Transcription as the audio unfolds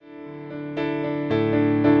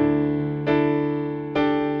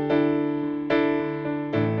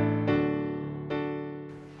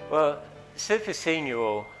Super seeing you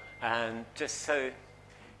all, and just so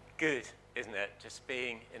good, isn't it? Just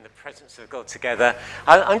being in the presence of God together.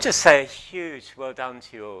 I'm just saying a huge well done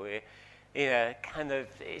to you all.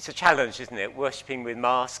 It's a challenge, isn't it? Worshipping with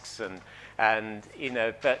masks and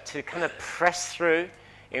but to kind of press through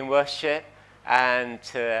in worship and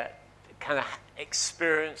to kind of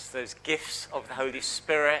experience those gifts of the Holy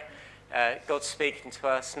Spirit, God speaking to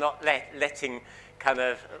us, not letting kind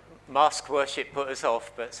of mask worship put us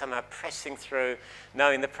off, but somehow pressing through,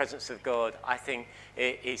 knowing the presence of God. I think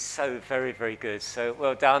it is so very, very good. So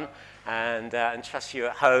well done, and trust you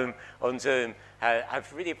at home on Zoom.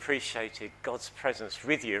 I've really appreciated God's presence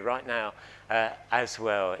with you right now as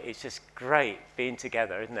well. It's just great being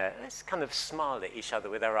together, isn't it? Let's kind of smile at each other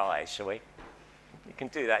with our eyes, shall we? You can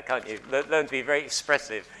do that, can't you? Learn to be very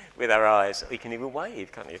expressive with our eyes. You can even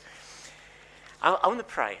wave, can't you? I want to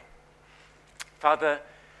pray. Father,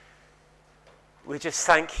 we just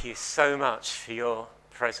thank you so much for your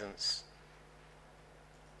presence.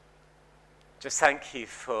 Just thank you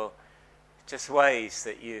for just ways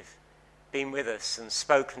that you've been with us and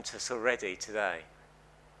spoken to us already today.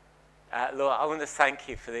 Lord, I want to thank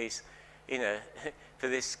you for these, for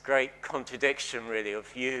this great contradiction really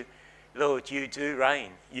of you. Lord, you do reign,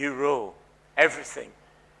 you rule. Everything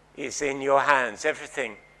is in your hands.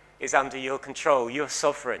 Everything is under your control. You're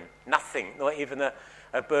sovereign. Nothing, not even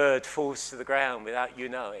a bird falls to the ground without you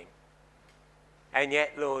knowing. And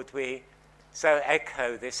yet, Lord, we so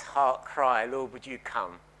echo this heart cry, Lord, would you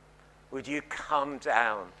come? Would you come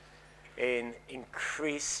down in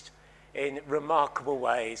remarkable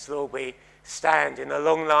ways? Lord, we stand in a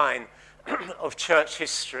long line of church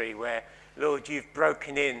history where, Lord, you've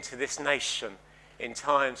broken into this nation in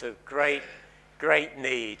times of great, great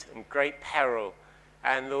need and great peril.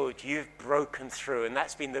 And Lord, you've broken through, and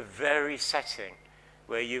that's been the very setting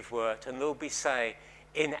where you've worked. And Lord, we say,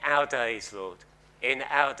 in our days, Lord, in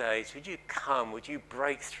our days, would you come, would you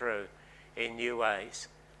break through in new ways?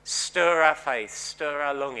 Stir our faith, stir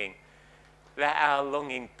our longing. Let our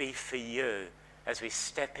longing be for you as we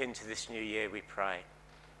step into this new year, we pray.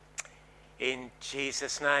 In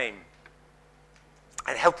Jesus' name.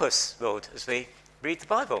 And help us, Lord, as we read the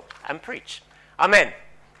Bible and preach. Amen.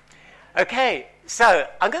 Okay, so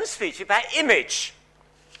I'm going to speak to you about image.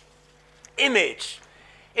 Image.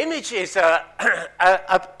 Image is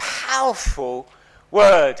a powerful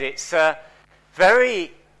word. It's a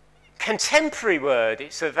very contemporary word.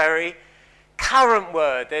 It's a very current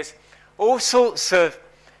word. There's all sorts of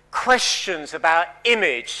questions about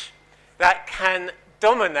image that can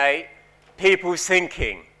dominate people's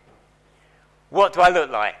thinking. What do I look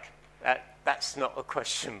like? That's not a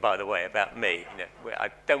question, by the way, about me. I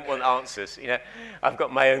don't want answers. I've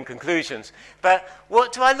got my own conclusions. But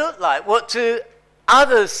what do I look like? What do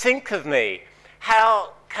others think of me?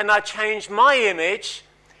 How can I change my image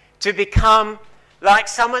to become like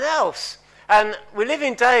someone else? And we live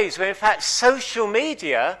in days where, in fact, social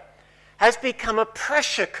media has become a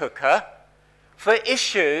pressure cooker for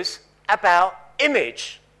issues about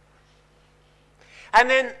image. And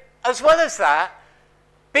then, as well as that,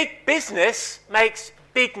 big business makes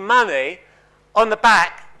big money on the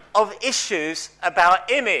back of issues about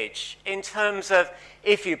image in terms of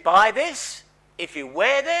if you buy this, if you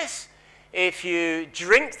wear this, if you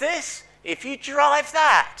drink this, if you drive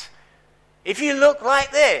that, if you look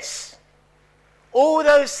like this. All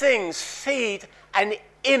those things feed an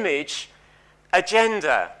image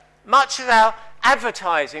agenda. Much of our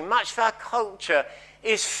advertising, much of our culture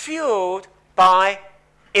is fueled by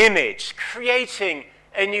image, creating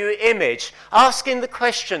a new image, asking the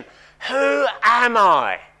question, who am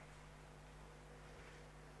I?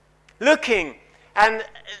 Looking, and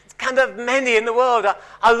kind of many in the world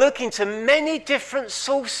are looking to many different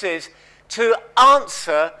sources to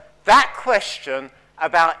answer that question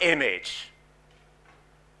about image.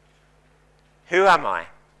 Who am I?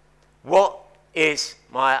 What is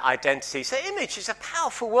my identity? So image is a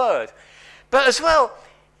powerful word. But as well,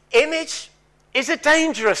 image is a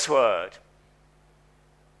dangerous word.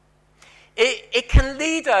 It can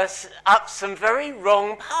lead us up some very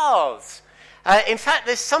wrong paths. In fact,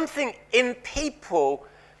 there's something in people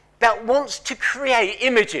that wants to create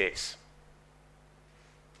images.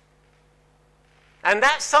 And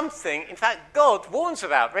that's something, in fact, God warns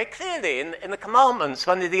about very clearly in the commandments.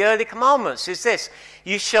 One of the early commandments is this: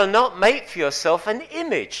 you shall not make for yourself an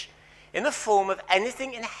image in the form of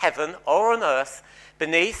anything in heaven or on earth,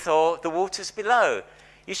 beneath or the waters below.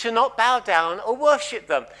 You shall not bow down or worship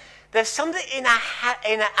them. There's something in our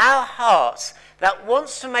hearts that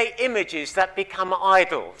wants to make images that become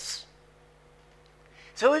idols.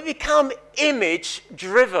 So we become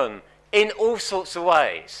image-driven in all sorts of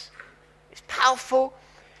ways. It's powerful,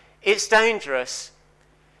 it's dangerous,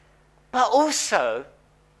 but also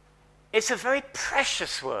it's a very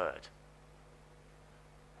precious word.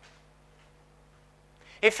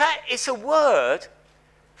 In fact, it's a word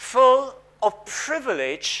full of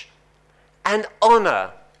privilege and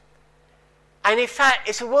honor. And in fact,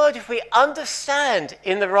 it's a word, if we understand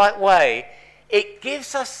in the right way, it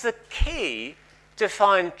gives us the key to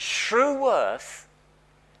find true worth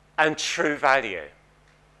and true value.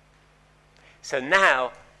 So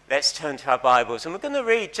now, let's turn to our Bibles, and we're going to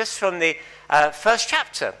read just from the first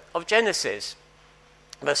chapter of Genesis.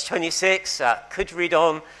 Verse 26, could read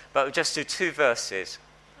on, but we'll just do 2 verses.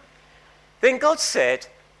 Then God said,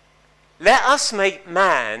 "Let us make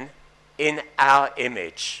man in our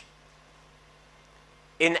image,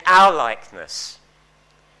 in our likeness,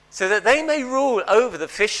 so that they may rule over the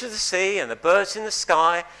fish of the sea and the birds in the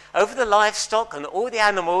sky, over the livestock and all the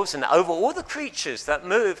animals, and over all the creatures that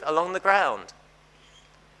move along the ground."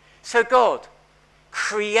 So God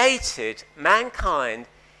created mankind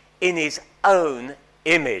in his own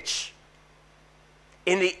image.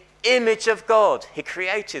 In the image of God, he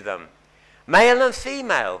created them. Male and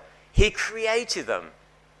female, he created them.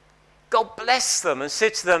 God blessed them and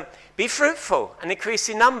said to them, "Be fruitful and increase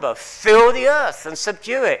in number, fill the earth and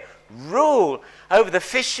subdue it, rule over the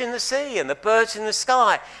fish in the sea and the birds in the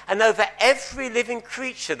sky, and over every living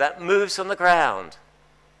creature that moves on the ground."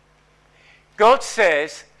 God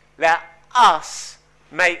says, let us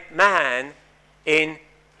make man in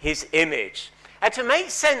his image. And to make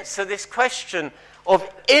sense of this question of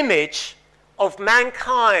image, of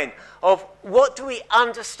mankind, of what do we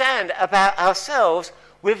understand about ourselves,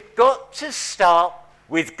 we've got to start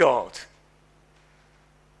with God.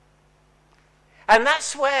 And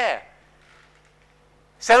that's where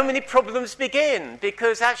so many problems begin,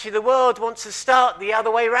 because actually the world wants to start the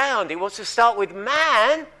other way around. It wants to start with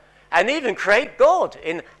man and even create God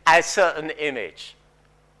in a certain image.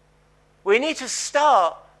 We need to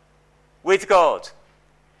start with God.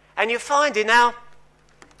 And you find in our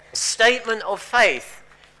statement of faith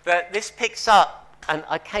that this picks up, and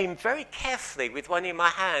I came very carefully with one in my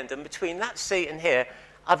hand, and between that seat and here,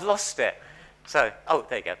 I've lost it. So,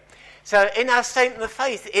 there you go. So in our statement of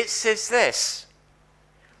faith, it says this: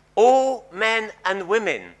 all men and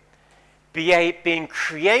women being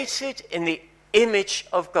created in the image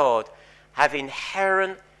of God have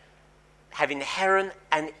inherent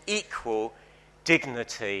and equal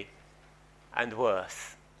dignity and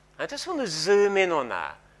worth. I just want to zoom in on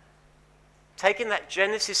that. Taking that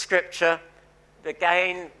Genesis scripture,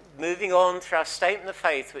 again, moving on through our statement of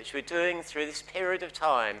faith, which we're doing through this period of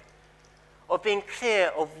time, of being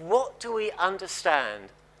clear of what do we understand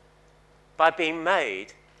by being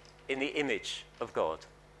made in the image of God.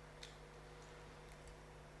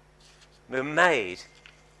 We're made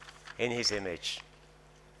in his image.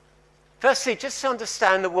 Firstly, just to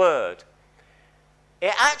understand the word,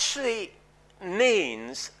 it actually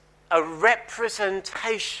means a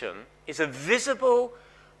representation, is a visible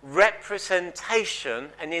representation,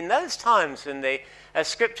 and in those times when the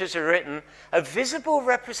scriptures are written, a visible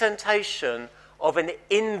representation of an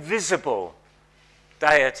invisible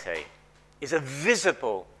deity is a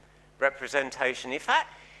visible representation. In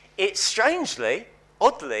fact, it's strangely,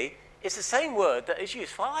 oddly, it's the same word that is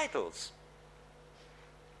used for idols.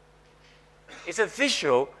 It's a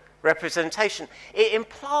visual representation. It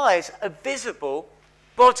implies a visible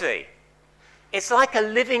body. It's like a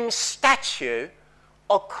living statue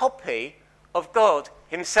or copy of God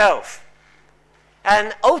himself.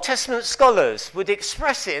 And Old Testament scholars would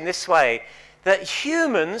express it in this way, that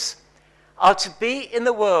humans are to be in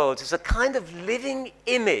the world as a kind of living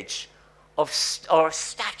image of, or a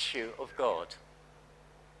statue of God.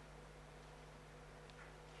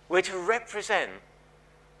 We're to represent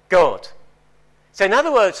God. So in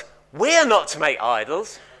other words, we're not to make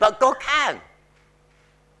idols, but God can.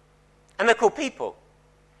 And they're called people.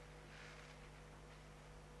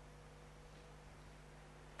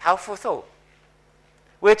 Powerful thought.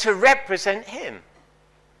 We're to represent him.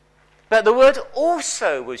 But the word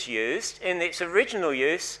also was used in its original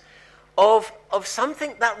use of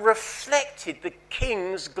something that reflected the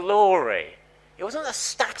king's glory. It wasn't a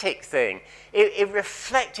static thing. It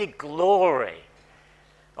reflected glory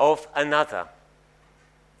of another.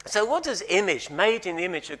 So what does image, made in the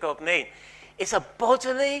image of God, mean? It's a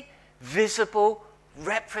bodily, visible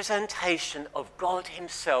representation of God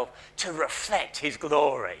himself to reflect his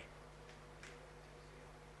glory.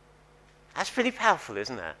 That's pretty powerful,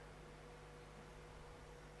 isn't it?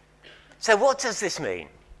 So what does this mean?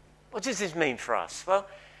 What does this mean for us? Well,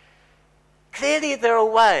 clearly there are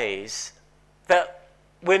ways that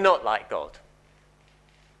we're not like God.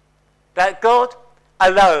 that God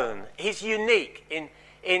alone, he's unique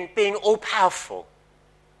in being all-powerful.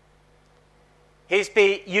 He's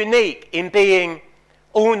unique in being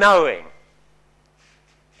all-knowing.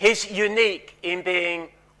 He's unique in being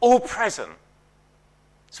all-present.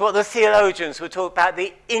 It's what the theologians would talk about,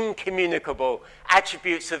 the incommunicable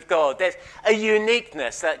attributes of God. There's a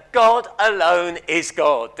uniqueness that God alone is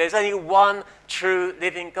God. There's only one true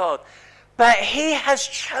living God. But he has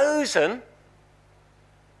chosen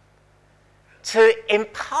to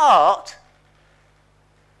impart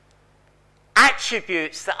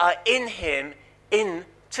attributes that are in him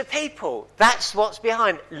into people. That's what's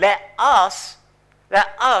behind. Let us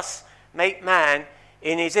make man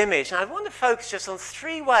in his image. And I want to focus just on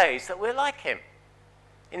 3 ways that we're like him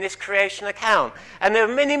in this creation account. And there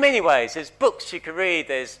are many, many ways. There's books you could read.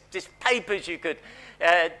 There's just papers you could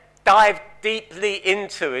dive deeply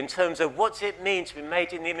into in terms of what's it mean to be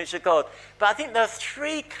made in the image of God. But I think there are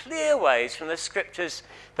 3 clear ways from the scriptures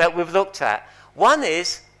that we've looked at. One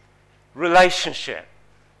is relationship.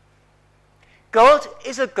 God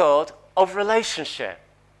is a God of relationship.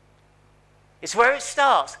 It's where it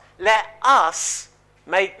starts. Let us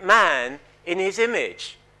make man in his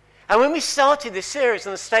image. And when we started this series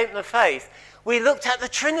on the Statement of Faith, we looked at the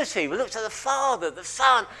Trinity. We looked at the Father, the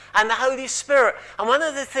Son, and the Holy Spirit. And one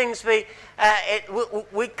of the things we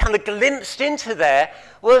kind of glimpsed into there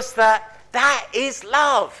was that is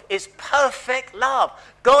love, is perfect love.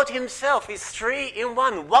 God himself is 3 in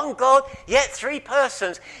 1. One God, yet 3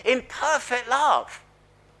 persons in perfect love.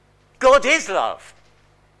 God is love.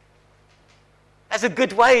 That's a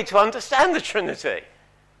good way to understand the Trinity.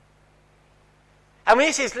 And when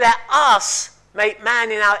he says, let us make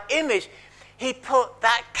man in our image, he put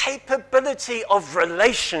that capability of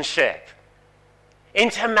relationship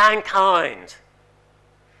into mankind.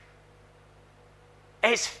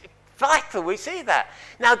 It's vital we see that.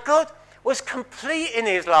 Now, God was complete in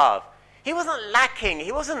his love. He wasn't lacking.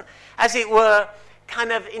 He wasn't, as it were,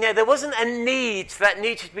 there wasn't a need that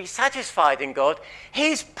needed to be satisfied in God.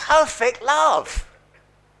 He's perfect love.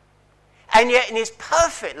 And yet in his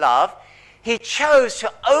perfect love, he chose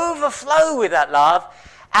to overflow with that love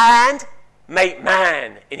and make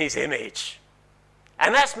man in his image.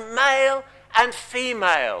 And that's male and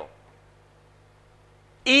female,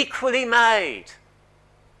 equally made,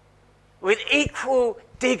 with equal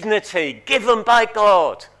dignity given by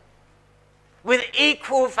God, with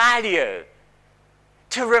equal value,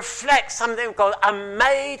 to reflect something called a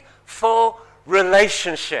made for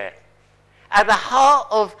relationship. At the heart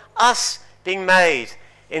of us being made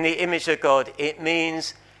in the image of God, it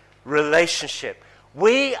means relationship.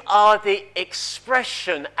 We are the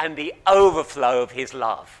expression and the overflow of his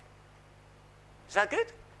love. Is that good?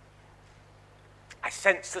 I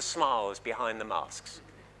sense the smiles behind the masks.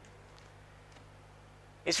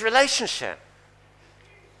 It's relationship.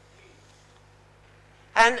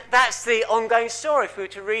 And that's the ongoing story. If we were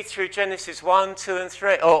to read through Genesis 1, 2, and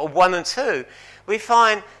 3, or 1 and 2, we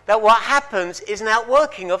find that what happens is an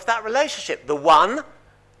outworking of that relationship. The one,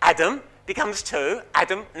 Adam, becomes 2,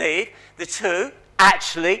 Adam and Eve. The 2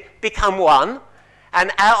 actually become 1.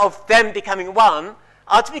 And out of them becoming 1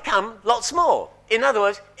 are to become lots more. In other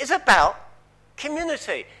words, it's about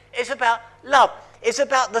community. It's about love. It's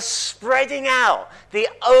about the spreading out, the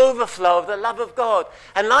overflow of the love of God.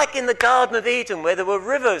 And like in the Garden of Eden, where there were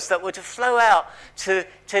rivers that were to flow out to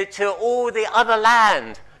all the other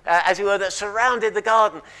land, as it were, that surrounded the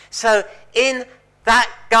garden. So in that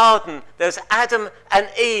garden, there's Adam and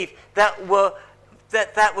Eve that were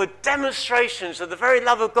demonstrations of the very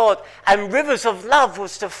love of God, and rivers of love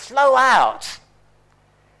was to flow out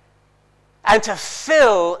and to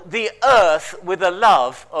fill the earth with the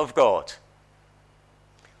love of God.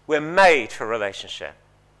 We're made for relationship.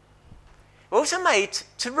 We're also made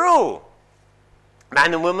to rule.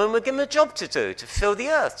 Man and woman were given a job to do, to fill the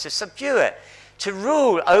earth, to subdue it, to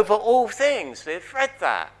rule over all things. We've read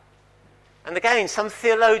that. And again, some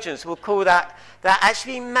theologians will call that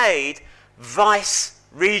actually made vice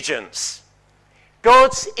regents.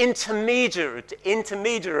 God's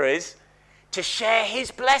intermediaries to share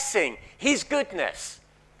his blessing, his goodness.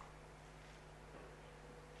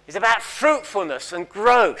 It's about fruitfulness and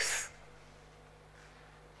growth.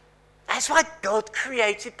 That's why God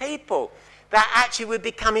created people, that actually would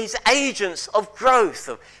become his agents of growth,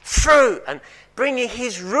 of fruit, and bringing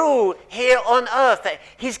his rule here on earth, that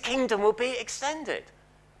his kingdom will be extended.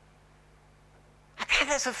 Okay,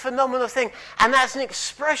 that's a phenomenal thing, and that's an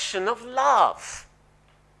expression of love.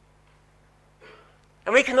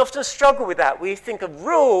 And we can often struggle with that. We think of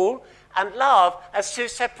rule and love as 2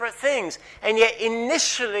 separate things, and yet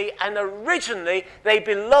initially and originally they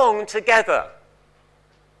belong together.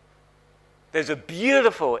 There's a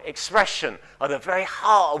beautiful expression of the very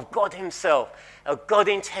heart of God himself, of God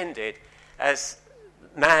intended as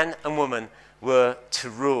man and woman were to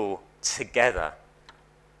rule together.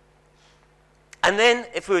 And then,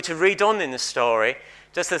 if we were to read on in the story,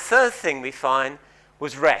 just the third thing we find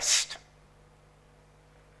was rest.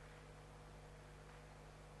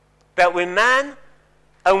 That when man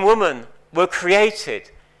and woman were created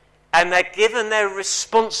and they're given their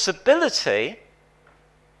responsibility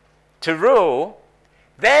to rule,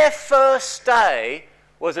 their first day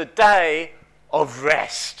was a day of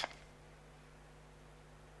rest.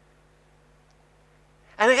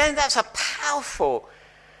 And again, that's a powerful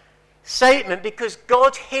statement because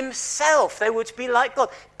God himself, they were to be like God.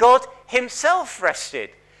 God himself rested.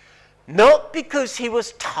 Not because he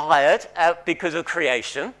was tired because of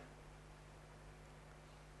creation.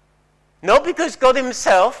 Not because God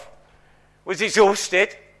himself was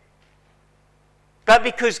exhausted. But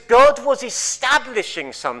because God was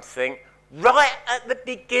establishing something right at the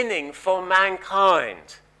beginning for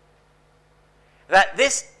mankind. That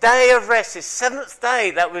this day of rest, this seventh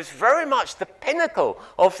day, that was very much the pinnacle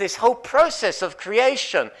of this whole process of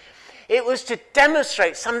creation. It was to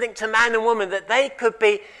demonstrate something to man and woman, that they could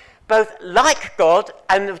be both like God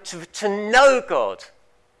and to know God.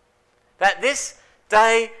 That this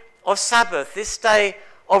day of Sabbath, this day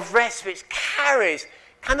of rest, which carries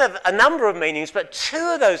kind of a number of meanings, but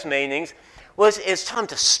two of those meanings was it's time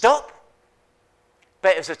to stop,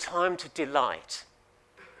 but it was a time to delight.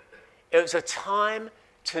 It was a time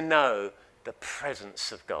to know the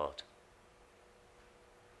presence of God.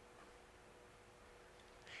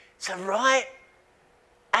 So right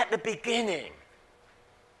at the beginning,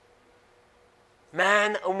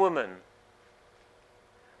 man and woman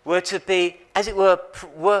were to be, as it were,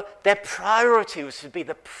 their priority was to be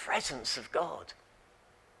the presence of God.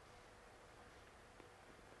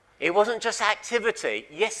 It wasn't just activity.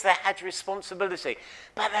 Yes, they had responsibility,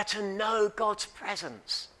 but they're to know God's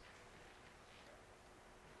presence.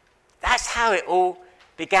 That's how it all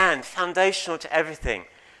began. Foundational to everything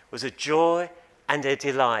was a joy and a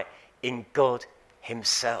delight in God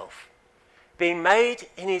himself. Being made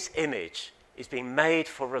in his image is being made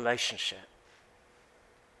for relationship,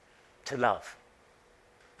 to love.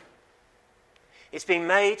 It's being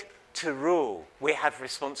made to rule. We have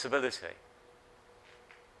responsibility.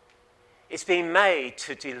 It's being made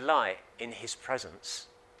to delight in his presence.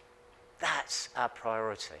 That's our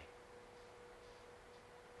priority.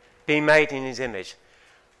 Being made in his image.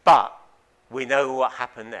 But we know what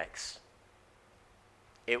happened next.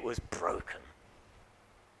 It was broken.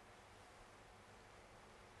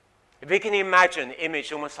 If we can imagine the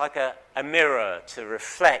image almost like a mirror to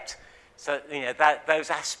reflect, so those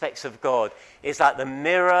aspects of God, it's like the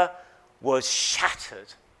mirror was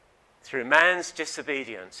shattered through man's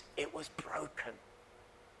disobedience. It was broken.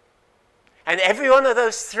 And every one of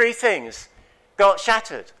those three things got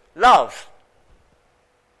shattered. Love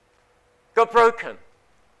got broken.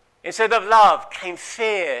 Instead of love came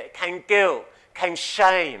fear, came guilt, came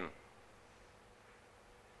shame.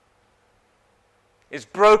 It's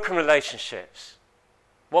broken relationships.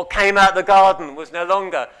 What came out of the garden was no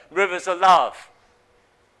longer rivers of love.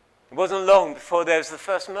 It wasn't long before there was the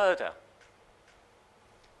first murder.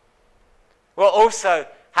 What also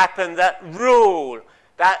happened, that rule,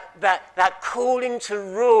 that calling to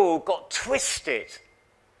rule got twisted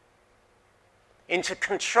into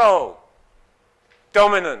control,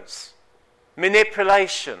 dominance,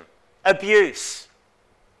 manipulation, abuse.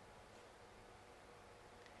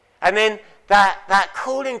 And then that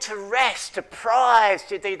calling to rest, to prize,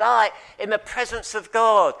 to delight in the presence of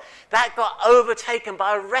God, that got overtaken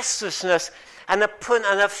by a restlessness and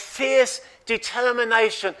a fierce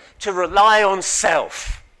determination to rely on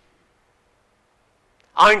self.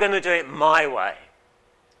 I'm going to do it my way.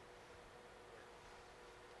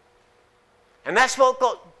 And that's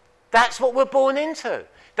what we're born into.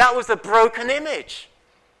 That was the broken image.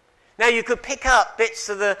 Now you could pick up bits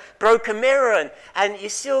of the broken mirror and you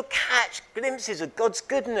still catch glimpses of God's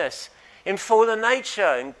goodness in fallen nature,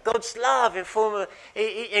 and God's love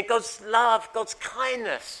in God's love, God's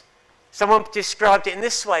kindness. Someone described it in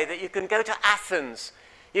this way, that you can go to Athens,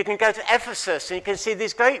 you can go to Ephesus, and you can see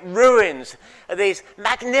these great ruins, these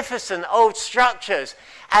magnificent old structures,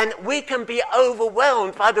 and we can be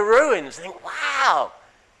overwhelmed by the ruins and think, wow,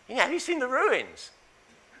 have you seen the ruins?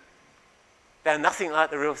 They're nothing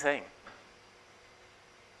like the real thing.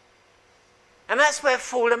 And that's where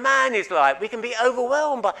fallen man is like. We can be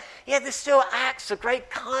overwhelmed, but there's still acts of great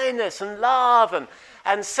kindness and love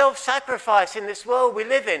and self-sacrifice in this world we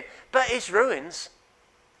live in, but it's ruins.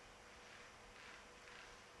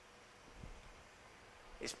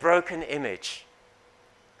 Its broken image.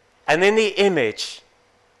 And in the image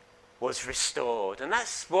was restored. And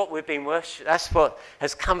that's what we've been worshiping. That's what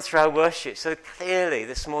has come through our worship so clearly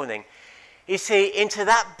this morning. You see, into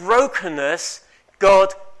that brokenness,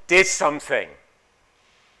 God did something.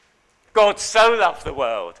 God so loved the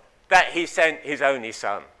world that he sent his only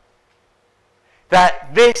Son.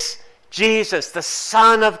 That this Jesus, the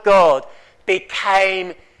Son of God,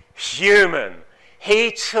 became human.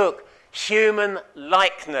 He took human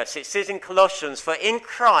likeness. It says in Colossians, for in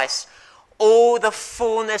Christ all the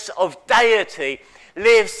fullness of deity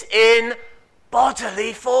lives in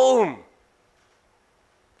bodily form.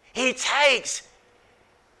 He takes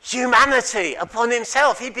humanity upon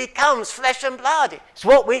himself. He becomes flesh and blood. It's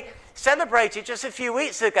what we celebrated just a few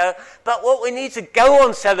weeks ago, but what we need to go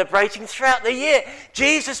on celebrating throughout the year.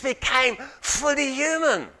 Jesus became fully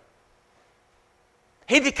human.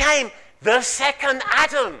 He became the second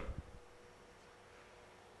Adam.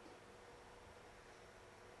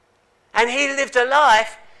 And he lived a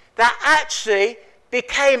life that actually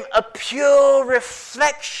became a pure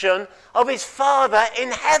reflection of his Father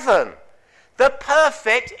in heaven. The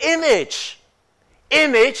perfect image.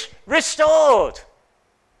 Image restored.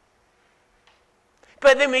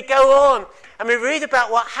 But then we go on and we read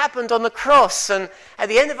about what happened on the cross. And at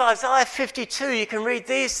the end of Isaiah 52, you can read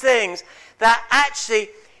these things, that actually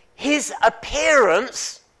his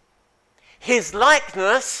appearance, his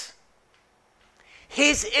likeness,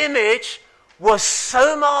 his image was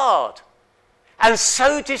so marred and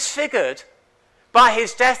so disfigured by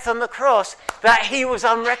his death on the cross that he was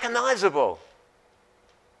unrecognizable.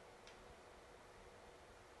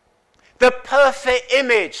 The perfect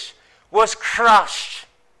image was crushed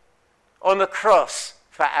on the cross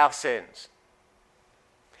for our sins.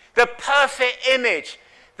 The perfect image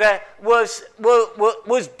that was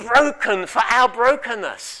broken for our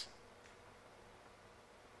brokenness.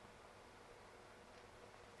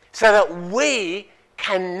 So that we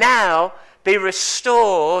can now be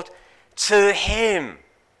restored to him.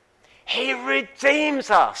 He redeems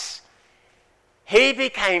us. He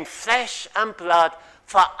became flesh and blood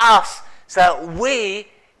for us so that we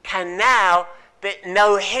can now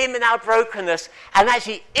know him in our brokenness, and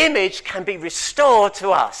actually image can be restored to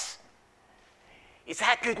us. Is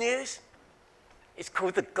that good news? It's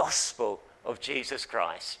called the gospel of Jesus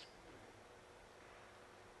Christ.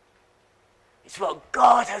 It's what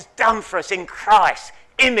God has done for us in Christ.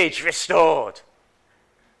 Image restored.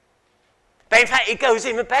 But in fact, it goes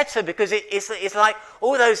even better, because it's like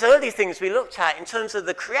all those early things we looked at in terms of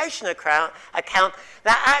the creation account,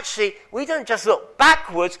 that actually we don't just look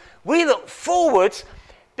backwards, we look forwards,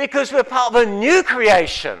 because we're part of a new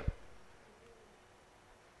creation.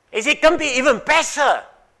 Is it going to be even better?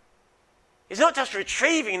 It's not just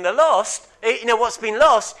retrieving the lost, what's been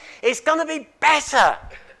lost. It's going to be better.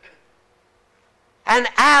 And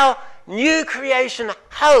our new creation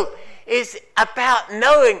hope is about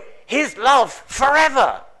knowing his love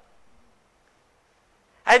forever.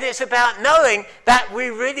 And it's about knowing that we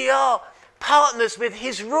really are partners with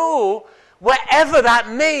his rule, whatever that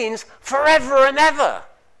means, forever and ever.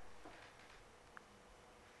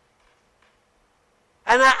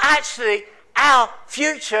 And that actually our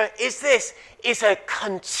future is a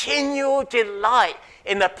continual delight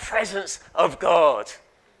in the presence of God.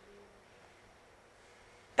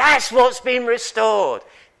 That's what's been restored.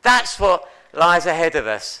 That's what lies ahead of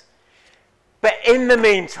us. But in the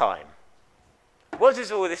meantime, what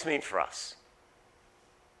does all this mean for us?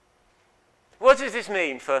 What does this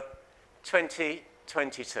mean for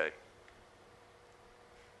 2022?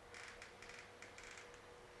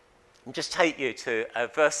 I'll just take you to a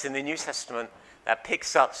verse in the New Testament that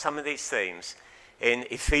picks up some of these themes in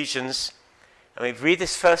Ephesians. And we read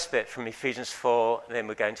this first bit from Ephesians 4, and then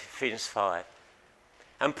we're going to Ephesians 5.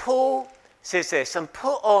 And Paul says this, and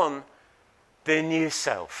put on the new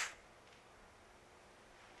self,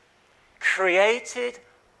 created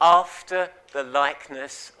after the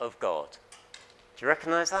likeness of God. Do you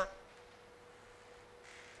recognize that?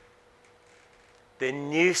 The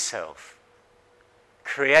new self,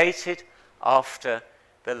 created after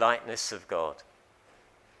the likeness of God,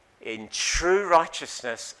 in true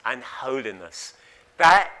righteousness and holiness.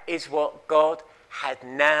 That is what God had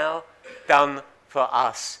now done for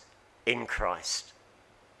us in Christ.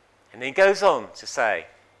 And then he goes on to say,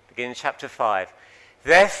 beginning in chapter 5,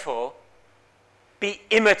 therefore, be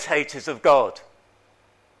imitators of God.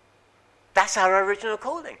 That's our original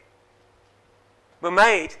calling. We're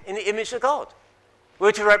made in the image of God.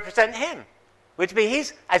 We're to represent him. We're to be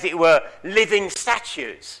his, as it were, living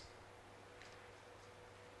statues.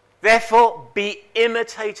 Therefore, be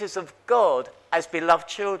imitators of God as beloved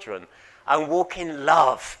children. and walk in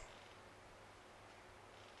love.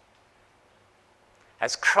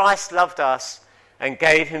 As Christ loved us and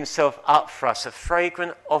gave himself up for us, a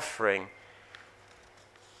fragrant offering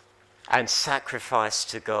and sacrifice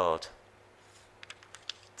to God.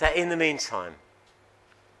 That in the meantime,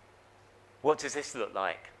 what does this look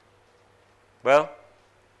like? Well,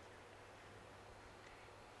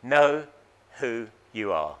 know who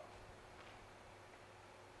you are.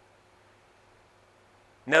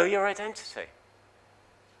 Know your identity.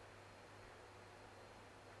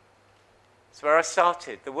 It's where I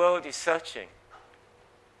started. The world is searching.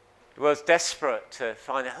 The world's desperate to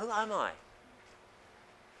find out, who am I?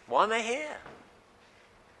 Why am I here?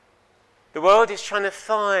 The world is trying to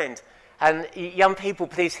find, and young people,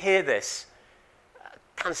 please hear this,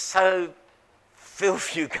 can so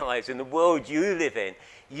filth you guys in the world you live in.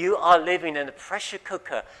 You are living in a pressure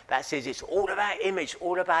cooker that says it's all about image,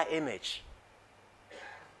 all about image.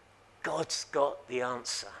 God's got the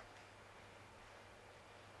answer.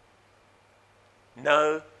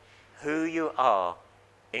 Know who you are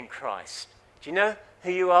in Christ. Do you know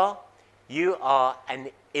who you are? You are an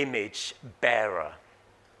image bearer.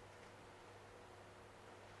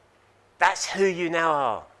 That's who you now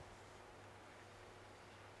are.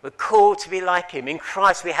 We're called to be like him. In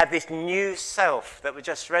Christ we have this new self that we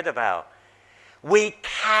just read about. We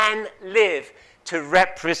can live to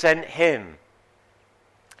represent him.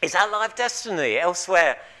 It's our life destiny.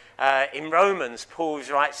 Elsewhere in Romans, Paul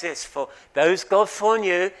writes this, for those God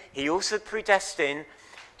foreknew, he also predestined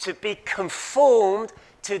to be conformed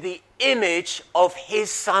to the image of his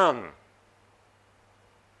Son.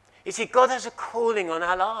 You see, God has a calling on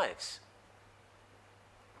our lives.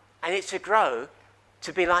 And it's to grow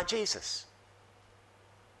to be like Jesus.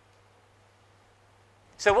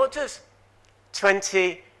 So what does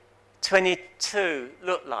 2022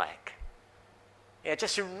 look like? Yeah,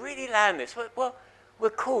 just to really land this, well,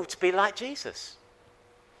 we're called to be like Jesus.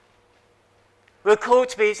 We're called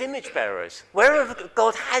to be his image bearers. Wherever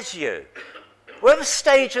God has you, whatever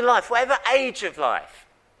stage of life, whatever age of life,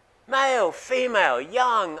 male, female,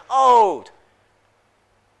 young, old,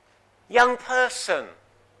 young person,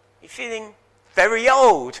 you're feeling very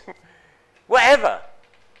old, whatever,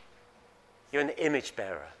 you're an image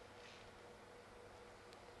bearer.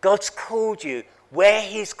 God's called you where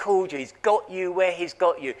he's called you. He's got you where he's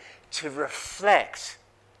got you to reflect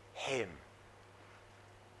him.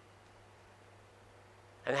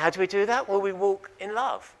 And how do we do that? Well, we walk in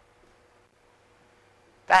love.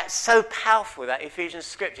 That's so powerful, that Ephesians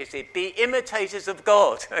scripture. See, be imitators of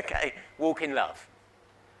God. Okay, walk in love.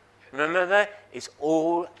 Remember that? It's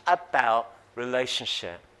all about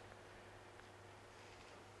relationship.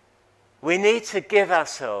 We need to give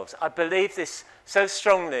ourselves. I believe this so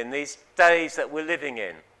strongly in these days that we're living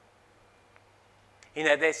in. You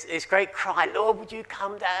know, there's this great cry, Lord, would you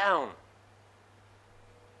come down?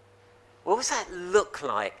 What does that look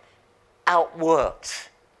like outworked?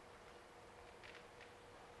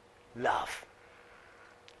 Love.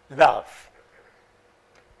 Love.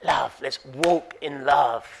 Love. Let's walk in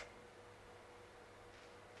love.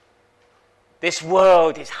 This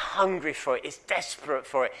world is hungry for it, it's desperate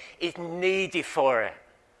for it, it's needy for it.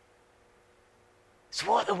 It's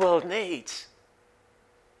what the world needs.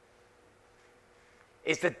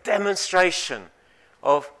 It's the demonstration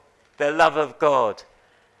of the love of God.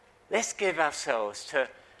 Let's give ourselves to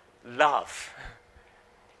love.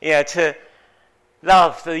 Yeah, to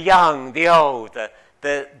love the young, the old,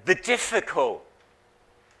 the difficult.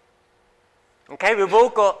 Okay, we've all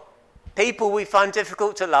got people we find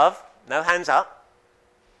difficult to love. No hands up.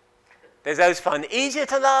 There's those who find it easier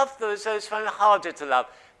to love, there's those who find it harder to love.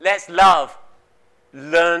 Let's love.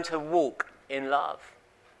 Learn to walk in love.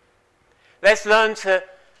 Let's learn to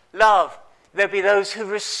love. There'll be those who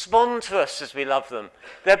respond to us as we love them.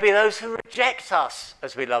 There'll be those who reject us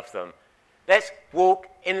as we love them. Let's walk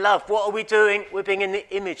in love. What are we doing? We're being an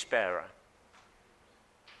image bearer.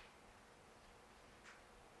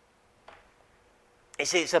 You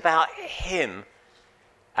see, it's about him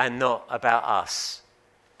and not about us.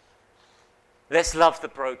 Let's love the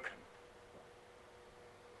broken.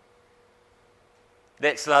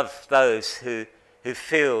 Let's love those who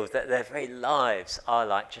feel that their very lives are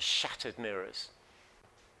like just shattered mirrors.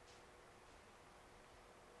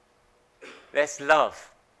 Let's love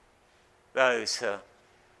those who are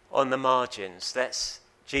on the margins.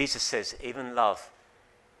 Jesus says, even love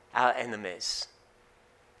our enemies.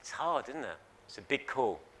 It's hard, isn't it? It's a big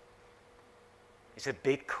call. It's a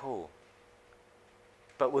big call.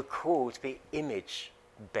 But we're called to be image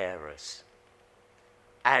bearers.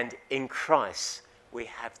 And in Christ, we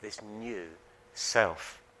have this new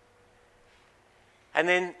self. And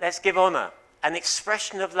then let's give honour. An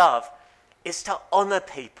expression of love is to honour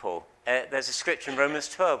people. There's a scripture in Romans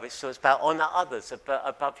 12 which talks about honour others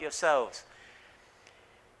above yourselves.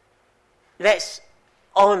 Let's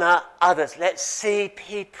honour others. Let's see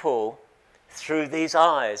people through these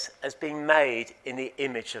eyes as being made in the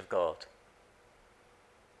image of God.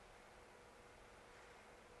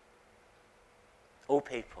 All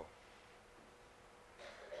people.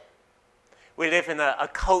 We live in a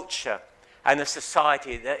culture and a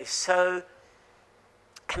society that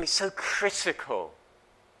can be so critical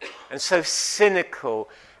and so cynical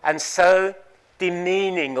and so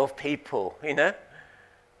demeaning of people, you know.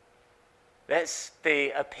 Let's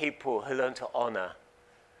be a people who learn to honour.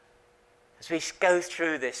 As we go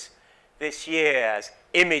through this year as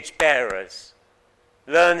image bearers,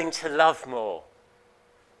 learning to love more,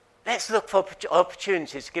 let's look for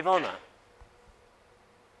opportunities to give honour.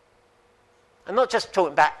 I'm not just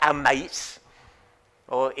talking about our mates,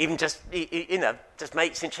 or even just, just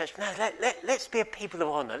mates in church. No, let's be a people of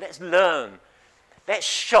honour. Let's learn. Let's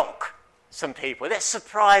shock some people. Let's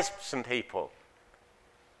surprise some people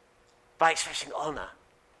by expressing honour.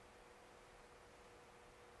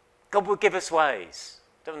 God will give us ways.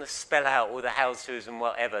 Don't want to spell out all the how-tos and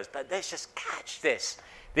whatevers, but let's just catch this.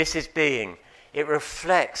 This is being. It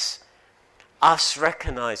reflects us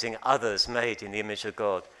recognising others made in the image of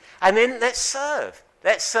God. And then let's serve.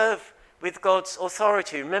 Let's serve with God's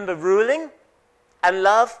authority. Remember, ruling and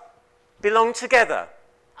love belong together.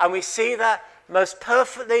 And we see that most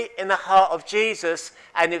perfectly in the heart of Jesus,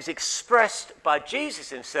 and it was expressed by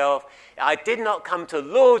Jesus himself. I did not come to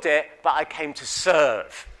lord it, but I came to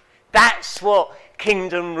serve. That's what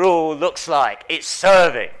kingdom rule looks like. It's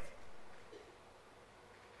serving.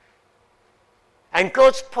 And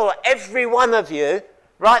God's put every one of you,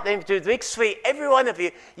 right then to the big suite, every one of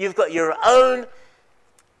you, you've got your own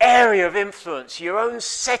area of influence, your own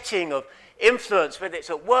setting of influence, whether it's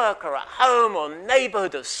at work or at home or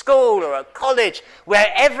neighbourhood or school or at college,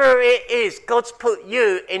 wherever it is, God's put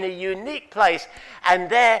you in a unique place, and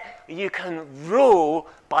there you can rule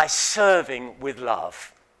by serving with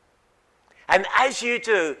love. And as you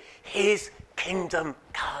do, his kingdom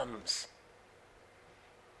comes.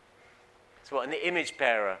 That's what an image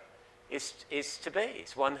bearer is to be.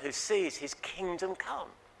 It's one who sees his kingdom come.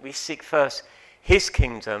 We seek first his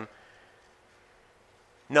kingdom,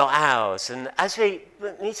 not ours. And as we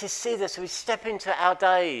need to see this, we step into our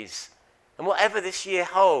days, and whatever this year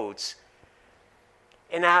holds,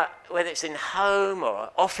 whether it's in home or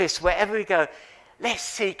office, wherever we go, let's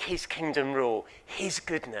seek his kingdom rule, his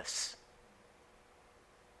goodness.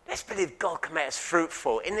 Let's believe God can make us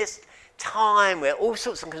fruitful in this time where all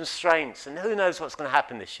sorts of constraints, and who knows what's going to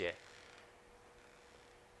happen this year.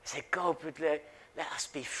 Say, God, would let us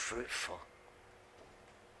be fruitful.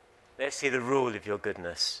 Let's see the rule of your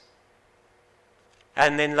goodness.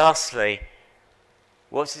 And then lastly,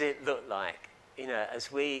 what does it look like?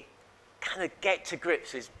 As we kind of get to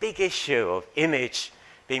grips with this big issue of image,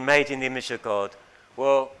 being made in the image of God,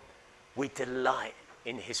 well, we delight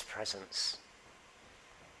in his presence.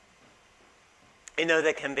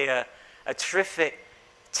 There can be a terrific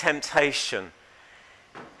temptation,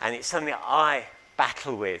 and it's something that I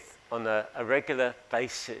battle with on a regular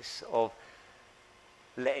basis, of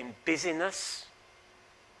letting busyness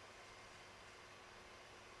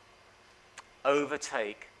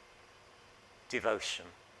overtake devotion.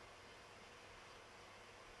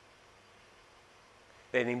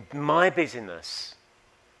 Letting my busyness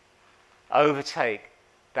overtake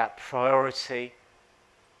that priority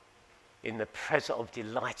in the presence of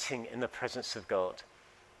delighting in the presence of God.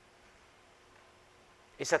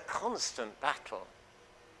 It's a constant battle.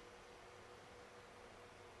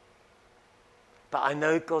 But I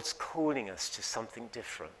know God's calling us to something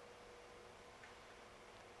different.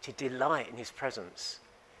 To delight in his presence.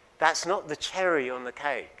 That's not the cherry on the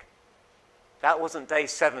cake. That wasn't day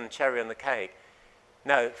 7 cherry on the cake.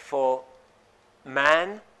 No, for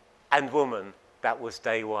man and woman, that was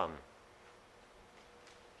day 1.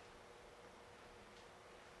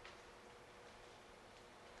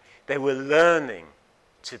 They were learning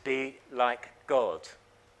to be like God.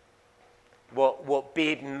 What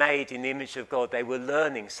being made in the image of God, they were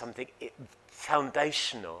learning something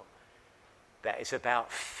foundational that is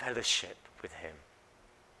about fellowship with him.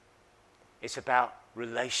 It's about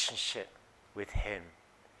relationship with him.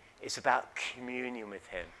 It's about communion with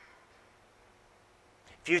him.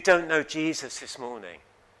 If you don't know Jesus this morning,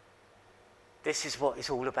 this is what it's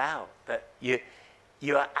all about. That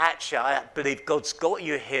you are actually, I believe God's got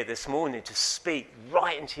you here this morning to speak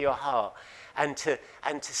right into your heart and to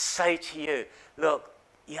say to you, look,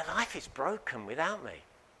 your life is broken without me.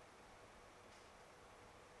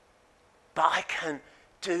 but I can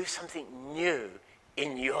do something new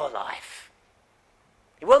in your life.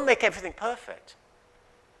 It won't make everything perfect,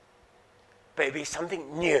 but it'll be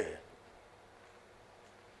something new.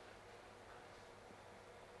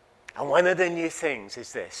 And one of the new things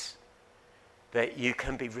is this, that you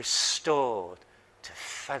can be restored to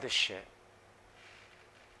fellowship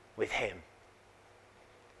with him,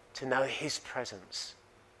 to know his presence,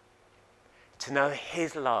 to know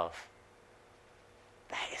his love.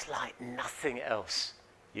 That is like nothing else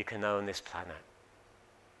you can know on this planet.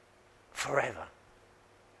 Forever.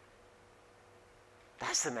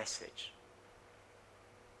 That's the message.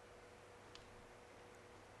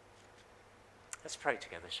 Let's pray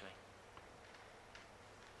together, shall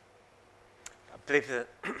we? I believe that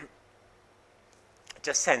I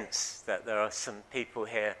just sense that there are some people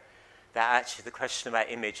here that actually the question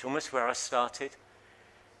about image, almost where I started,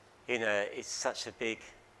 it's such a big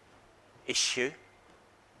issue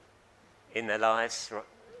in their lives.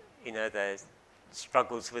 There's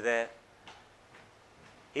struggles with it.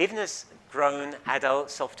 Even as grown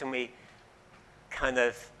adults, often we kind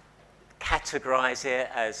of categorize it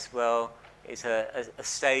as, well, it's a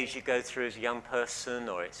stage you go through as a young person,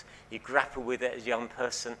 or you grapple with it as a young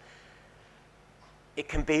person. It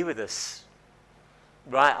can be with us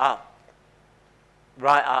right up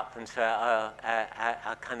until our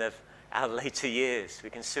kind of our later years. We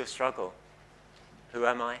can still struggle. Who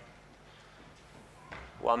am I?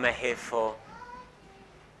 What am I here for?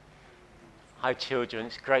 Hi, children.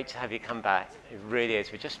 It's great to have you come back. It really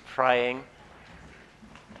is. We're just praying.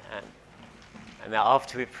 And now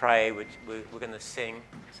after we pray, we're going to sing.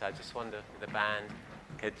 So I just wonder if the band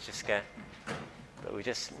could just get... But we're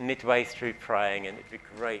just midway through praying, and it'd be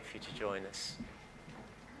great for you to join us.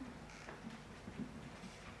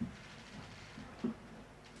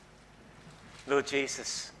 Lord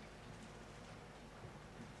Jesus,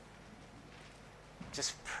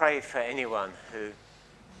 just pray for anyone who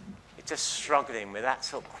is just struggling with that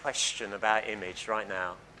sort of question about image right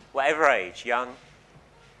now. Whatever age, young,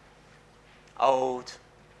 old,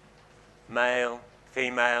 male,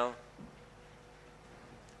 female,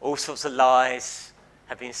 all sorts of lies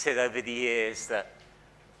have been said over the years that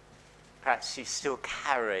perhaps you still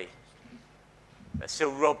carry, that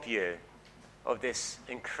still rob you of this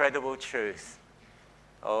incredible truth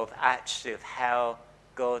of how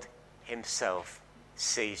God himself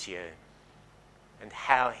sees you and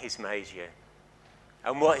how he's made you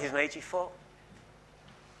and what he's made you for.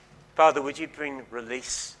 Father, would you bring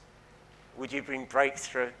release? Would you bring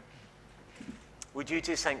breakthrough? Would you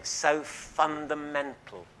do something so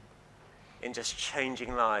fundamental in just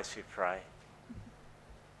changing lives, we pray.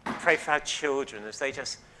 Pray for our children as they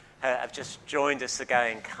just have just joined us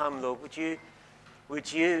again. Come, Lord,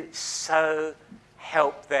 would you so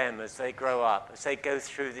help them as they grow up, as they go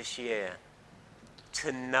through this year,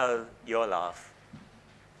 to know your love.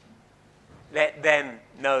 Let them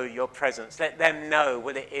know your presence. Let them know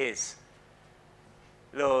what it is,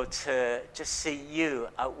 Lord, to just see you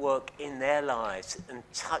at work in their lives and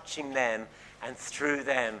touching them, and through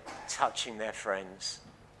them touching their friends.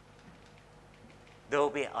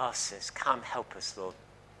 Lord, we ask this. Come help us, Lord.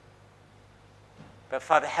 But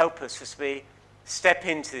Father, help us as we step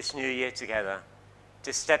into this new year together,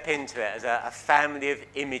 to step into it as a family of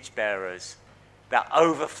image bearers that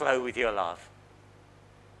overflow with your love,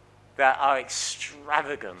 that are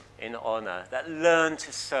extravagant in honor, that learn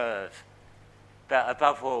to serve, but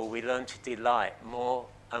above all, we learn to delight more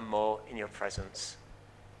and more in your presence.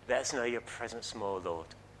 Let us know your presence more, Lord.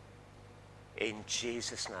 In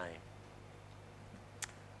Jesus' name.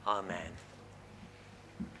 Amen.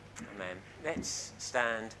 Amen. Let's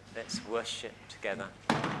stand. Let's worship together.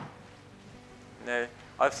 No,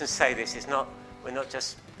 I often say this. We're not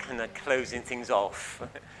just kind of closing things off,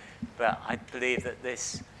 but I believe that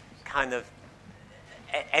this kind of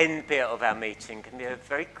end bit of our meeting can be a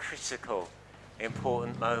very critical,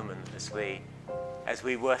 important moment as we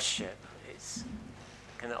worship. It's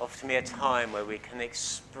can often be a time where we can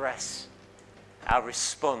express our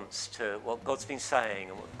response to what God's been saying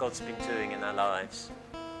and what God's been doing in our lives.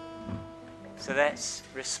 So let's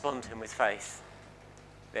respond to him with faith.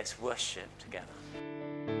 Let's worship together.